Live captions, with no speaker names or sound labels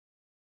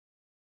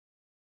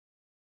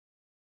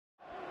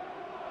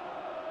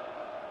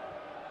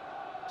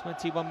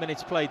21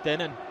 minutes played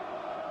then, and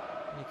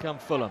here come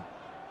Fulham.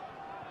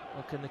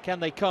 Well, can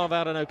they carve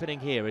out an opening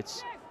here?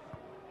 It's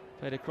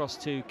played across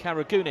to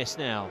Karagounis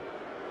now.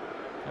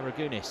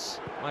 Karagounis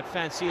might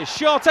fancy a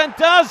shot, and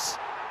does!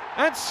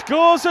 And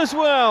scores as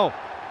well!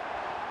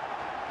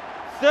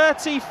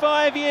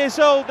 35 years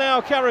old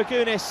now,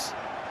 Karagounis.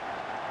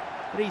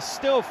 But he's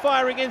still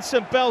firing in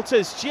some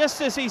belters,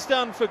 just as he's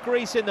done for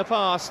Greece in the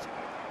past.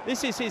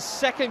 This is his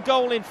second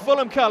goal in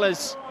Fulham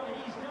colours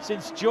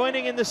since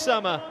joining in the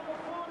summer.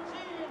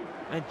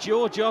 And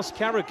Giorgos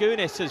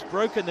Karagounis has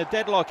broken the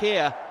deadlock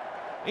here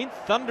in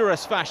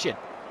thunderous fashion.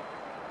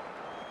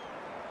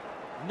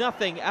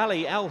 Nothing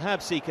Ali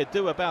Al-Habsi could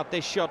do about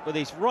this shot with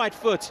his right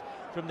foot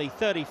from the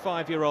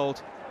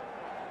 35-year-old,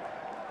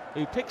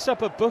 who picks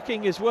up a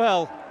booking as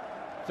well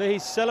for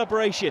his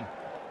celebration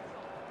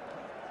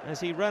as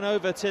he ran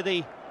over to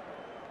the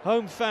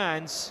home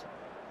fans.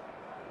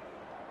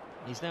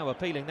 He's now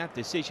appealing that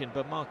decision,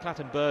 but Mark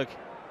Clattenburg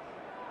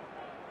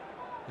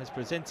has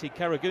presented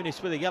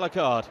Karagounis with a yellow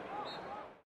card.